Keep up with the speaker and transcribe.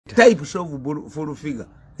types of full figure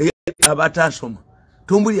abatasoma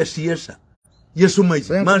tombuli ya siasa yesoma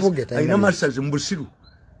aina masters mu Busiru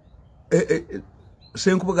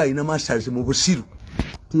Ssekubuge aina masters mu Busiru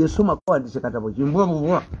tiyesoma kwandise katabo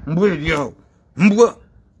mbwa lyawo mbwa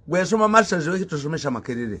gwesoma masters we tusomesha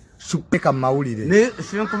makerere supeka mawulire ne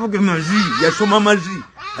Ssekubuge mazi yasoma mazi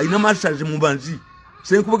aina masters mu banzi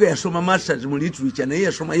Ssekubuge yasoma masters mu literature na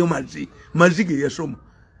yasoma yo mazi ge yasoma.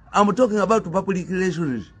 I'm talking about public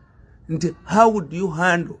relations. How would you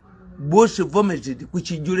handle both vomited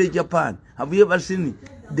which is Japan? Have you ever seen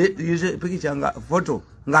the picture photo?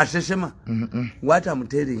 What I'm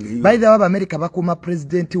telling you. By the way, America bakuma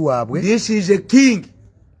president wabwe. This is a king.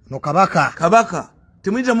 No kabaka. Kabaka.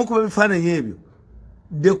 Timiza muko bifana yebyo.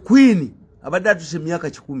 The queen abadatu se myaka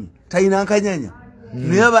 10. Taina nkanyanya.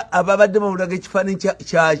 Neba ababadde bamulaga ekifani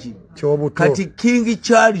kyachi. Kati King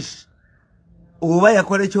Charles oba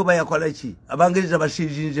yakola kyoba yakola ki abangiriza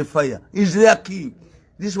bashizinze fire is their king.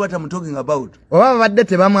 This is what I'm talking about. Oba badde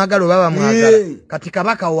tebamwagala oba bamwagala kati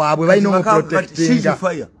kabaka waabwe balina protectinga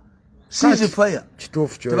fire. Siege fire.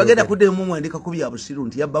 Kituufu kyo. Tebagenda kudemu mwandika kubya Busiru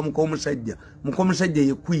nti yabba mukomusajja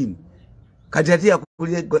ye queen. Kati ati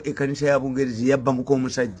yakulye ekanisa ya Bungereza yabba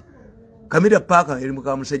mukomusajja. Kamira paka eri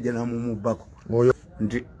mukomusajja na mumubako. Oyo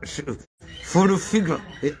ndi full figure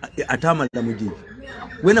Tamale mujiji.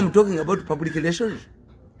 When I'm talking about public relations,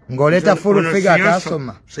 ngoleta full figure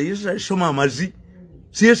atasoma. Siyesa soma amazi.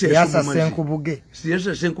 Siyesa yasoma Ssekubuge.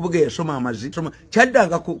 Siyesa Ssekubuge yasoma amazi. Soma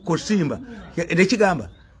chaddanga ko Simba. Ndekigamba.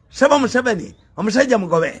 Saba musabani omusajja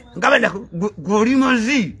mugobe. Ngabenda guli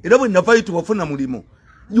mazi. Era bwe nafight wafuna mulimo.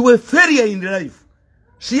 You were failure in life.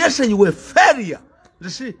 Siyesa you were failure.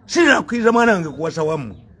 Sina kuiza mwana wange kuwasa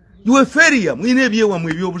wamu. You were failure. Mwine byewa mu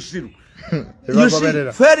ebyobusiru. You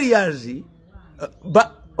see failures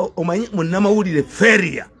ba omanyi munamawulire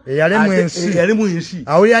failure yali mwensi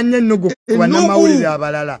awuli annennugu kuba namawulire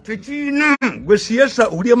abalala tekina gwe siyasa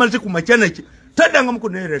uli amaze ku machana ki tadanga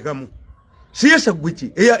mukuneregamu siyasa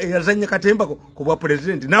gwiki eyazanya katemba ku bwa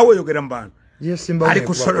president nawe oyogera mbana ali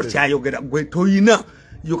kusolo kyayogera gwe toyina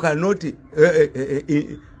you cannot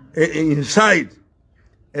inside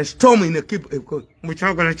a storm in a keep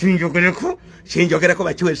muchagala chinjogereko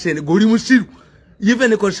bachiwesene goli musiru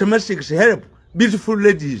even cosmetics help beautiful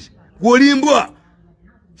ladies golimbwa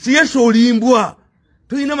siyeso olimbwa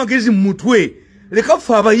tuyina magezi mutwe leka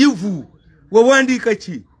fa abayivu wawandika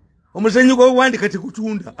ki omuzanyo gwa wandika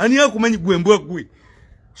tekutunda ani akumanyi gwembwa gwe.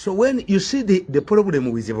 So when you see the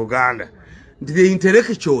problem with Uganda, the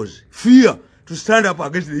intellectuals fear to stand up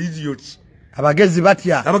against the idiots. Abagezi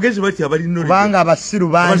batya bali no banga abasiru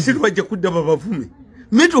bajja kudda babavume.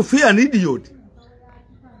 Me to fear an idiot.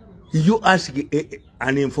 You ask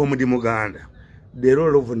an informed Muganda the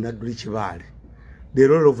role of Nadrichivale, the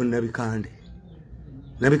role of Nabikande.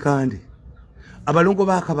 Abalongo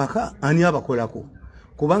bakabaka ani abakolako.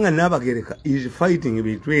 Kubanga Nabagereka is fighting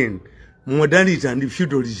between modernity and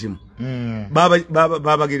feudalism.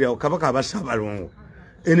 Baba Girao Kabaka Basabalongo.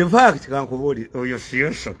 In fact, Kankobodi or your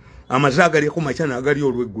siyasa, Amazaga Kumachana Gari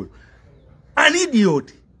or an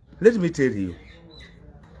idiot. Let me tell you.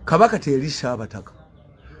 Kabaka Terisha Bataka.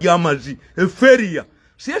 Yamazi, a failure.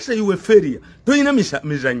 Siyasa you a failure. Toina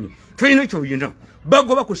Mizanyi. Trainer to you know.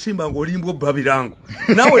 Bagoba kusimba ngolimbo babirango.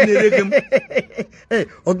 Nawe nereke.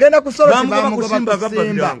 Ogenda kusolo kusimba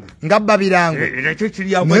babirango. Ngababirango. Ekyo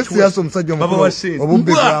ya mwachu. Yaso musajja mukulu.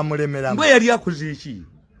 Obumbe bwa mulemera. Mbwe yali akuziki.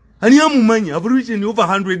 Ani amumanya I've written over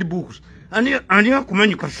 100 books. Ani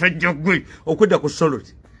akumanyi kasajja gwe okwedda ku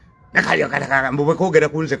soloti. Nakali akataka mbwe kogera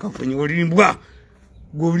kunze kafunyi olimbwa.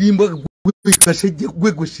 Golimbwa kasajja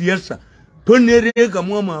gwe ku siyasa. Tonereka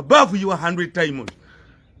mwama above you 100 times.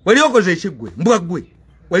 Wali okoze ekigwe mbwa gwe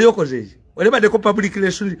wali okoze eki wali badeko public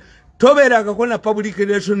relations tobera akakona public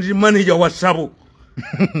relations manager wa Sabo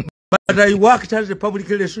but I worked as a public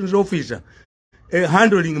relations officer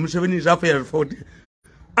handling Museveni's affairs for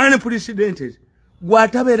unprecedented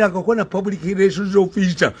watabera akakona public relations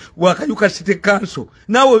officer wakayuka city council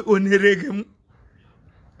now onerege.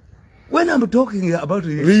 When I'm talking about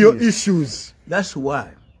real issues, that's why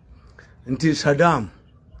until Saddam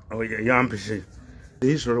yampise the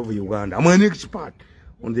history of Uganda. I'm an expert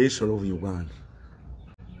on the history of Uganda.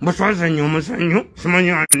 Masazanyo masanyo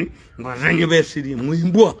simanyani ngazanyo besiri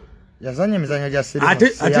muimbwa yazanye mizanyo ja siri ate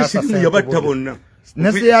siri yabatta bonna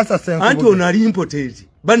ne siyasa Ssekubuge anti onali impotent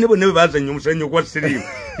banne bonna bazanyo musanyo kwa siri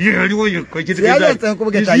yaliwo yekwekitegeza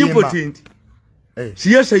Ssekubuge impotent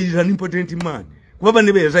siyasa is an impotent man kuba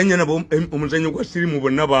banne bezanya nabo omuzanyo kwa siri mu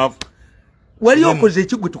bonna baafu wali okoze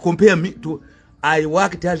ekigwe to compare me to I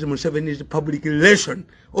worked as Museveni's public relation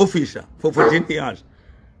officer for 14 years.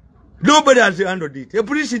 Nobody has handled it. A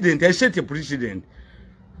president, I said a president.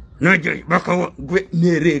 No, baka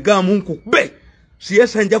nerega munku be.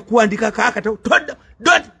 Siasa nja kuandika kaka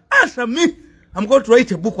don't answer me. I'm going to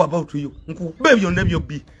write a book about you. Baby, you'll never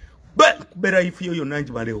be. But better if you're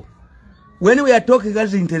your. When we are talking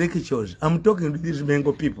as intellectuals, I'm talking to these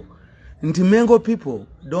Mengo people. And the Mengo people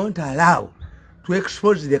don't allow to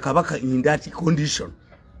expose the Kabaka in that condition.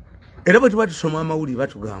 Erabatu watu somama uli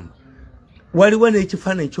watu gamba. Wali wane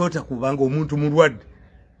ichifana ichota kubango muntu murwadi.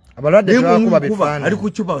 Abalwade tuwakuba bifana.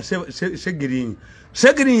 Alikuchupa segirinyi.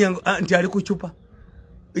 Segirinyi anti alikuchupa.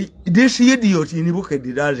 This idiot in Ibuke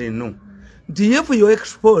doesn't know. If you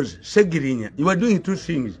expose Segirinya, you are doing two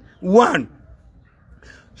things. One,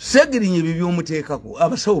 Segirinya bibi omuteekako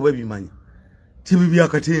abasawo babimanya. Tibibi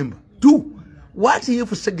akatemba. Two, what if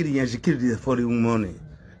Segirinya has killed the following morning?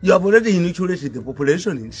 You have already inoculated the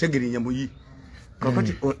population in Segirinya muyi.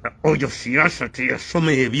 Kakati ojo siasa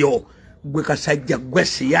tiyasome ebyo. Gwe kasajja gwe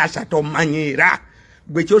siasa tomanyira.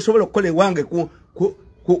 Gwe kyosobola okole wange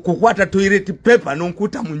kukwata toilet paper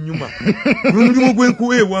nonkuta mu nyuma. Mulimu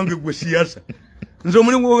gwenkuwe wange gwe siasa. Nzo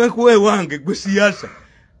mulimu gwenkuwe wange gwe siasa.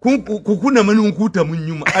 Kukuna manu nkuta mu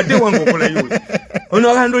nyuma. Ate wange okola yowe. Ono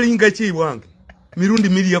akando linga chi wange. Mirundi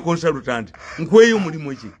media consultant. Nkweyo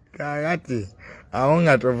mulimu ki. Kagati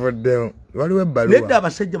awonga tovodde. Waliwe baluwa. Nedda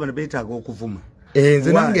abasajja bano beetaaga okuvuma.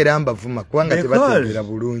 Nze nange ramba vuma kubanga tebategera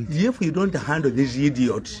bulungi. If you don't handle these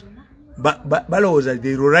idiots, Baloza,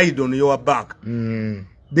 they ride on your back.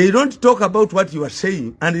 They don't talk about what you are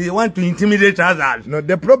saying and they want to intimidate others. No,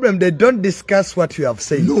 the problem, they don't discuss what you have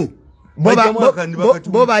said. No.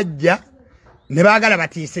 Bobaja, nebagala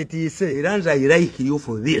batise. Iranza, I like you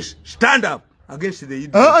for this. Stand up against the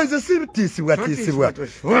idiots. Oh, nze sibitisi watisibwa.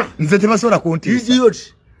 Nze tebasobola kuntisa.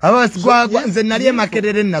 Idiots. Nze naliye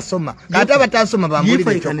makerere nasoma. Kata batasoma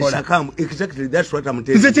bambulire chokola. Exactly, that's what I'm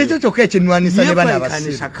telling you. Nze checho choke chinwanisa ne bana basi.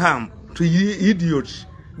 If I can succumb to idiots,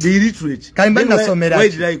 the illiterate, why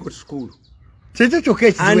did I go to school?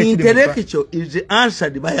 An intellectual is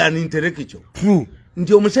answered by an intellectual. True.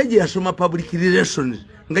 Nti omusajja yasoma public relations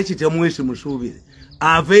nga kitamwese musubire.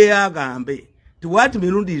 Aveya gambe. To what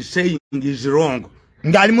Mirundi is saying is wrong.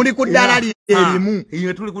 Ngali muri kudala elimu.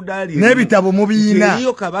 Iyo tuli kudala. Nebitabo mubina.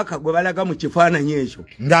 Iyo kabaka gwe balaga mu kifaananyi ekyo.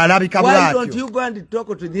 Ngalabika bwatyo. Why don't you go and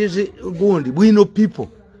talk to these gundi? We know people.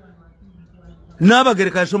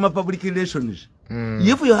 Nabagereka soma public relations.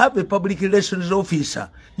 If you have a public relations officer,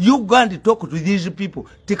 you go and talk to these people.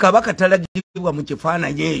 Tikabaka talagibwa mu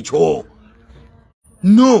kifaananyi ekyo.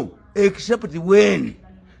 No, except when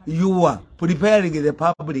you are preparing the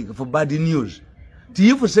public for bad news.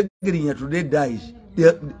 If Segirinya today dies,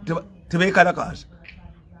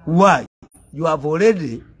 why? You have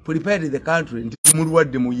already prepared the country.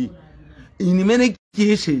 In many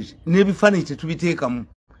cases, never furniture to be taken.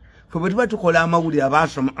 For what to call Amawudi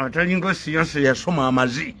Abasam, I'm telling you, Siasa Soma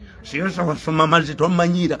Mazi, Siasa Soma Mazi, Tom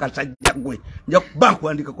Manida Kasajagwe, Yak Bank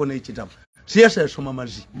one connected up. Siasa Soma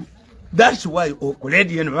Mazi. That's why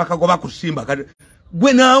Okoledi and Wakagobaku Simba.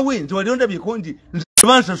 When I win, so I don't have a conti, the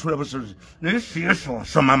answers for us. Siasa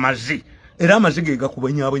Soma Mazi. Eramazige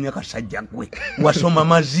gakubanya abanyaka sajagwe wasoma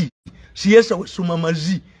mazi siasa wasoma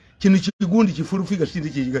mazi kinu kigundi kifurufika sindi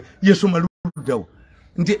kijiga yesoma ludawo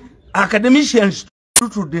nti academicians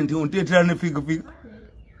student onteterane figa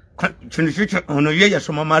kinu kicho ono ye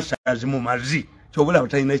yasoma masters mu mazi chobola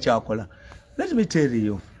batayina kyakola. Let me tell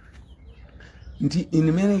you nti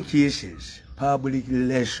in many cases public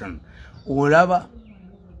relation olaba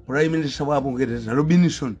prime minister wa Bungereza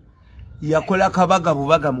Robinson yakola kabaga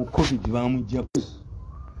bubaga mu COVID bamujja.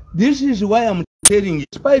 This is why I'm telling you,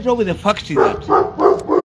 despite of the fact that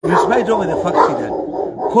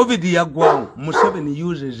COVID yagwa, Museveni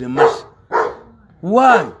uses a mask.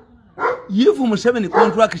 Why? If Museveni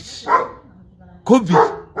contracts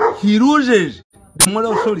COVID, he loses the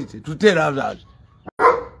moral authority to tell others.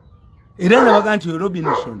 Irana baganti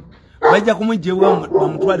Robinson bajja kumujjewa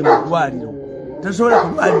bamutwale mu ddwaliro. Tasobola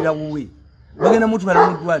kulwalira wuwe. Bagenda mutwala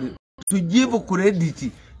mu ddwaliro. To give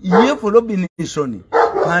credit, if Robinson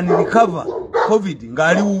can recover COVID,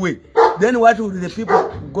 ngali uwe, then what will the people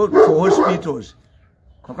go for hospitals?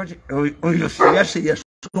 Kakati,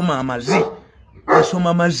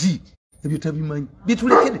 yasoma mazi, ebitabimanyi.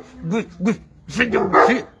 Bitulekede,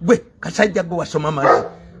 gwe, kasajja gwe wasoma mazi.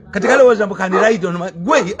 Katikale wazambo kani ride on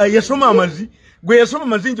gwe, yasoma mazi, gwe yasoma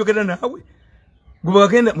mazi njokeda nawe. Gwe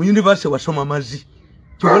bakenda mu university wasoma mazi.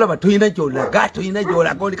 Chobola batoyina jola gato ina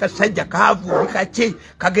jola goli kasajja kavu likache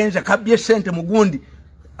kagenza kabye sente mugundi.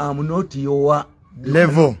 I'm not your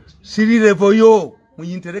level. Siri level yo mu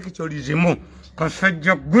intellectualism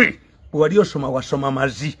kasajja gwe wali osoma wasoma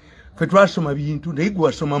mazi Fetwasoma bintu naigwa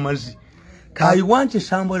wasoma mazi. I want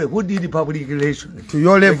somebody who did public relations. To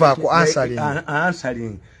your level answering.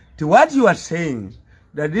 Answering. To what you are saying,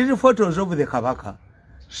 that these photos of the Kabaka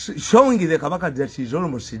showing the Kabaka that she's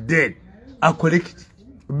almost dead are correct.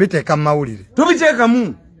 Biteka mawulire. Tubiteka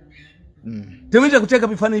mu. Temija kuteka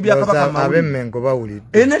bifana bya Kabaka mawulire. Abemmengo bawulire.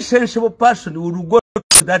 Any sensible person would go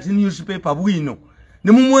to that newspaper bwino.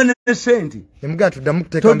 Nimumwene senti. Nimugatu damu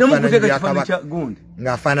kuteka bifana bya Kabaka.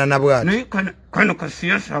 Ngafana na bwatu. Ne kano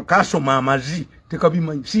kasiyasa kasoma amazi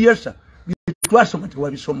tekabimanyi. Siyasa twasoma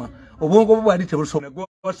tewabisoma. Obwongo bwali tebusoma.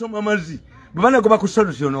 Wasoma amazi. Bana goba ku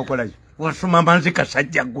solution okolayo. Wasoma amazi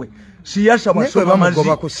kasajja gwe. Siyasa wasoma amazi.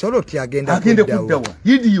 Goba ku solution agenda kuddawa.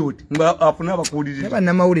 Idiot. Nga afuna bakuliriza. Neba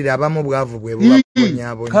namawulira abamu bwavu bwe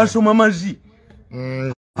bwabonyabo. Kasoma amazi.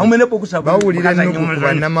 Amene pokusaba bawulire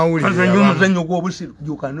n'okuba namawulire. Kazanyo gwobusiru.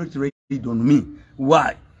 You cannot read on me.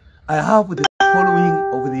 Why? I have the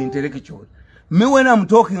following of the intellectual. Me when I'm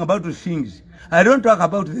talking about the things, I don't talk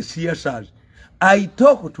about the CSRs. I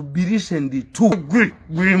talk to be listened to.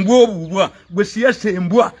 Gwe siyasa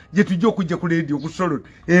embwa je tujjo kujja ku radio ku Solot.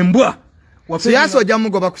 Embwa. Siyasa ojja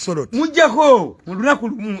mugoba ku Solot. Mujjako mu lunaku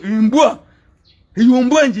embwa. Eyo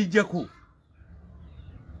mbwa njijjako.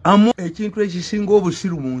 Amo ekintu ekisinga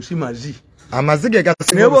obusiru mu nsi mazi. Amazige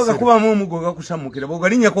gasinga nebo gakuba mu mugo gakusamukira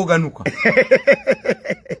bogalinya ko ganuka.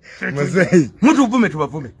 Muzeyi. Mutuvume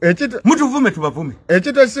tubavume. Mutuvume tubavume.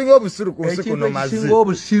 Ekito ekisinga obusiru ku nsi kuno mazi. Ekisinga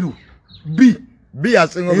obusiru. B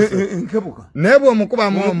asinga obusiru. Nkebuka. Nebo omukuba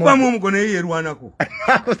mu omu. Kuba mu omugo naye yerwanako.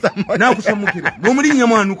 Nakusamukira. N'omulinya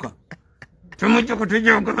mwanuka. Tumujja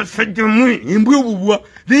kutujja kasajja mwe. Imbwe obubwa.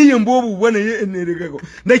 Naye mbwe obubwa naye eneregeko.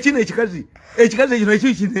 Nakino ekikazi. Ekikazi kino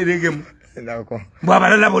ekyo kineregemu. Ndako.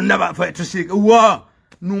 Bwabalala bonna bafa tusika. Wa.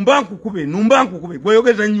 Numba nkukube.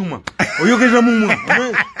 Gwoyogeza nyuma. Oyogeza mumwa.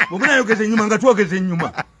 Bw'omuna yogeza nyuma nga twogeza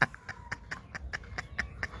nyuma.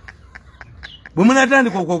 Bw'omuna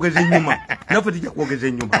atandika okwogeza nyuma. Naffe tujja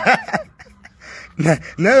kwogeza nyuma.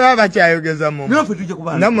 Naye baba kyayogeza mumwa. Naffe tujja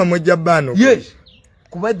kubana. Namwe mujja bano. Yes.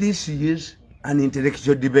 Kuba this is an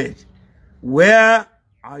intellectual debate where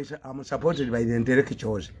I am supported by the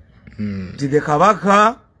intellectuals. The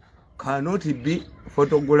Kabaka cannot be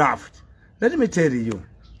photographed. Let me tell you.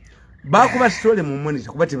 Bakuba story mu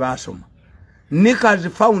monitor kuba tibasoma. Nickers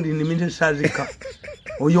found in the minister.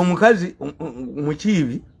 Oyo mukazi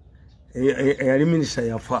mukibi yali minister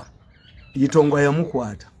yafa. Yitongwa ya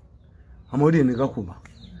mukwata. Amodi nikakuba.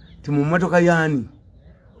 Ti mu motoka yani.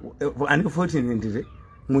 Unfortunately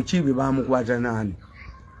mukibi bamukwata nani.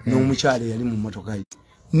 N'omukyale yali mu motoka ye.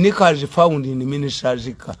 Nickers found in the minister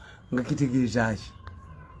nga kitigirizaaki.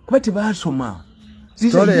 Kuba tibasoma.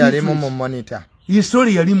 Story yalimu mu monitor. Iyi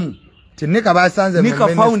story yalimu. Tinika basanze Nika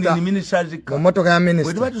found in the ministers. Mu motoka ya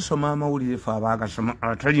minister. Bwe batusoma amawulire fa abagasoma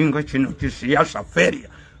atalinga kino kisiyasa feria.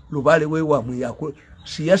 Lubale wewa muyako.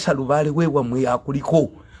 Siyasa lubale wewa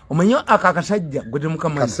muyakuliko. Omanyo akakasajja gwe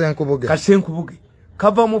mukama. Ssekubuge.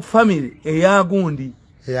 Kava mu family eyagundi.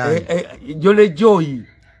 Jole Joy.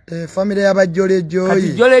 Family yaba Jole Joy.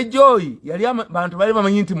 Kati Jole Joy yali abantu bali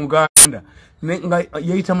bamanyi nti Muganda nga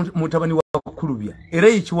yayita mutabani wa Kulubya era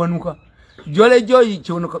yikiwanuka. Jole Joy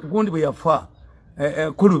kiwanuka gundi bwe yafa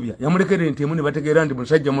Kulubya yamulekere nti mune bategeera ndi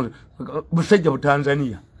musajja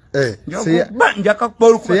Tanzania. Njaka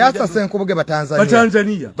Paul siyasa Ssekubuge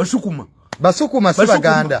Tanzania basukuma si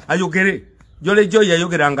Baganda ayogere. Jole Joy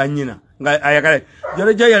yayogeranga nyina nga ayagala.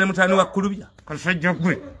 Jole Joy yali mutani wa Kulubya. Kasajja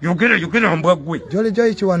gwe yogera mbwa gwe. Jole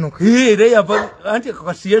Joy kiwanuka. Era yava anti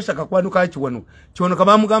kakasiyesa kakwanuka kiwanuka. Kiwanuka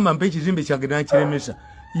bamugamba mpe ekizimbe kyagenda kiremesa.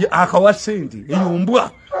 Akawa sente eyo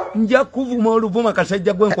mbwa. Nja kuvuma oluvuma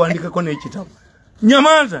kasajja gwe nkwandikako n'ekitabo.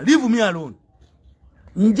 Nyamaza leave me alone.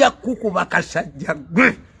 Nja kukuba kasajja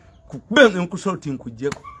gwe. Kube nkusoti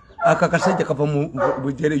nkujjeko. Aka kasajja kava mu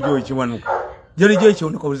Jole Joy kiwanuka. Jole Joy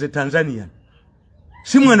kiwanuka uze Tanzania.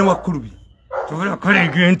 Si mwana wa Kulubya. Tuvula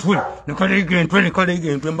kalege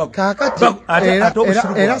entwe mbako. Kakati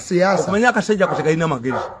era siyasa. Okumanya akasajja kutekalina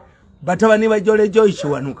magezi. Batabani ba Jole Joy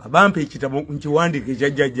kiwanuka. Bampe ekitabo nkiwandike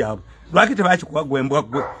kyajjajjaabwe. Lwaki tebakikuwa gwe mbwa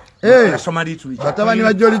gwe. Nasoma lituli. Batabani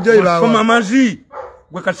ba Jole Joy bawa. Soma mazi.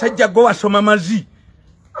 Gwe kasajja go wasoma mazi.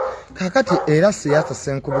 Kakati era siyasa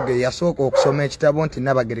Ssekubuge yasooka okusoma ekitabo nti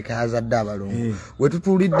Nabagereka yazadde abalongo.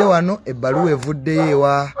 Wetutulidde wano ebbaluwa evuddeyo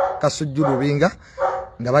ewa Kasujju Lubinga.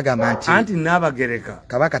 Nga bagamba nti anti Nabagereka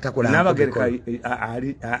Kabaka takola Nabagereka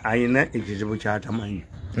ayina ekizibu kyatamanyi.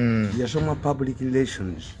 Yasoma public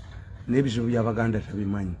relations n'ebizibu by'Abaganda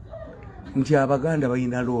tabimanyi. Nti Abaganda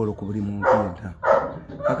bayina loolo ku buli muntu yenta.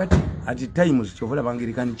 Kakati at times kyovola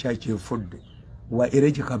Bangirikani Church efudde wa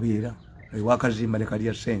ereje kabeera ewa Kazimba ne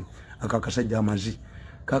Kalya Sen akakasajja amazi.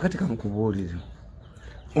 kakati kankubuulire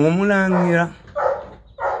omulangira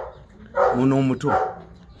ono omuto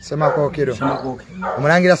Semakookiro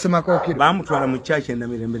omulangira Semakookiro bamutwala mu church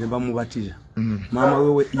endamirembe ne bamubatiza mama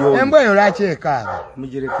wewe embwa eyo laki ekaaba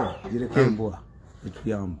mujireke embwa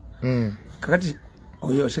etuyamba kakati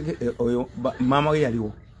oyo mama we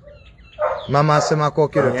yaliwo mama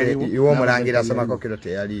Semakookiro iwo omulangira Semakookiro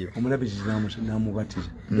teyaliyo omulabizi namubatiza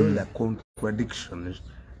those are contradictions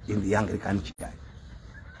in the Anglican church.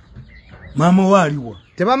 Mama waliwo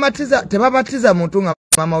tebabatiza muntu nga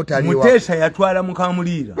mama utaliwa mutesa yatwala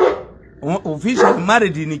mukamulira official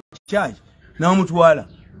married in church na mutwala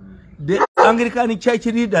the Anglican church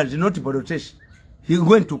leaders not protest he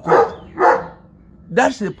went to court.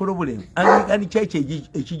 That's the problem. Anglican church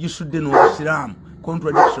ekijisudde n'Obusiraamu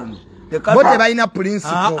contradictions bote balina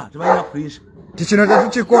principle tebalina principle tikino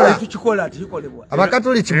tetukikola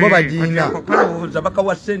abakatoliki bo bagina zabaka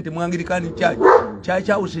wa sente mu Anglican church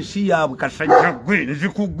house si yabwe kasajja gwe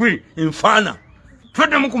nzikugwe enfana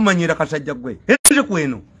twede mukumanyira kasajja gwe enze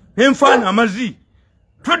kweno enfana amazi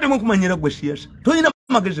twede mukumanyira gwe siyasa toyina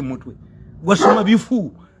magezi mutwe gwasoma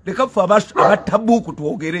bifu lekafu abatabuku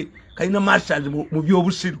tuogere kaina masters mu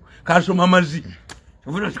byobusiru kasoma amazi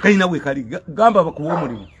kaina we kali gamba bakuwa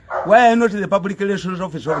omulimo. Why are not the public relations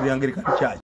officer of the Anglican church?